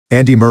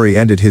Andy Murray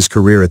ended his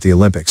career at the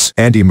Olympics.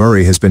 Andy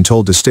Murray has been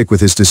told to stick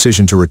with his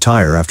decision to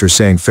retire after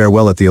saying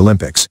farewell at the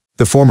Olympics.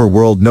 The former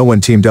world no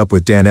one teamed up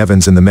with Dan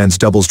Evans in the men's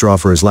doubles draw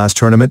for his last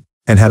tournament,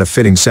 and had a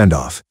fitting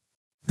send-off.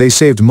 They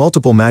saved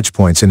multiple match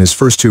points in his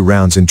first 2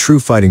 rounds in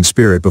true fighting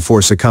spirit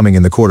before succumbing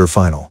in the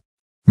quarter-final.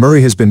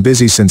 Murray has been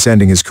busy since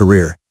ending his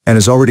career, and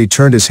has already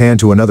turned his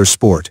hand to another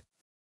sport.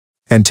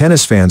 And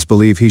tennis fans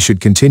believe he should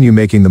continue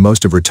making the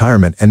most of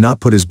retirement and not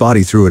put his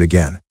body through it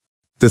again.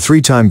 The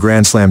 3-time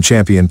Grand Slam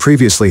champion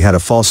previously had a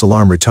false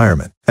alarm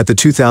retirement. At the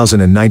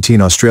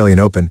 2019 Australian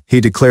Open, he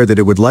declared that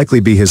it would likely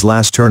be his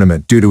last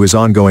tournament due to his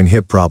ongoing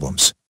hip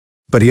problems.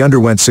 But he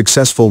underwent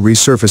successful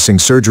resurfacing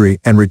surgery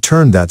and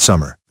returned that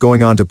summer,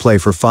 going on to play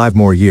for 5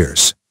 more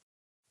years.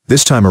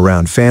 This time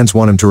around, fans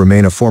want him to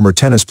remain a former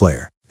tennis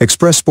player.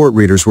 Express Sport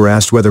readers were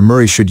asked whether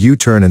Murray should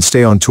U-turn and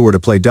stay on tour to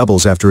play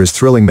doubles after his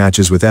thrilling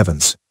matches with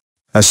Evans.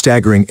 A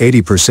staggering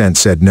 80%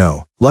 said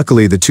no.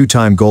 Luckily, the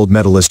 2-time gold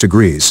medalist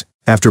agrees.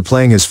 After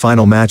playing his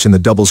final match in the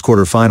doubles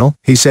quarterfinal,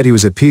 he said he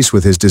was at peace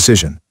with his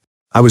decision.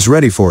 "I was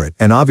ready for it,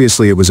 and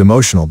obviously it was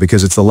emotional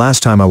because it's the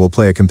last time I will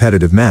play a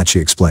competitive match," he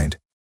explained.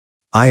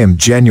 I am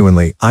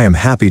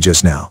happy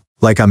just now.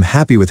 Like, I'm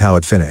happy with how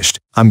it finished.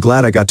 I'm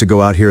glad I got to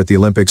go out here at the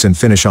Olympics and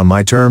finish on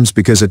my terms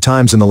because at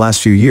times in the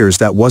last few years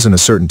that wasn't a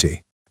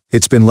certainty.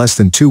 It's been less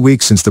than 2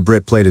 weeks since the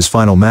Brit played his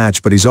final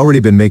match, but he's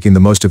already been making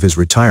the most of his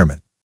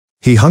retirement.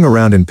 He hung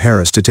around in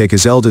Paris to take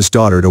his eldest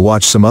daughter to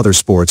watch some other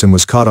sports and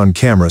was caught on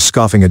camera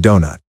scoffing a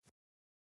donut.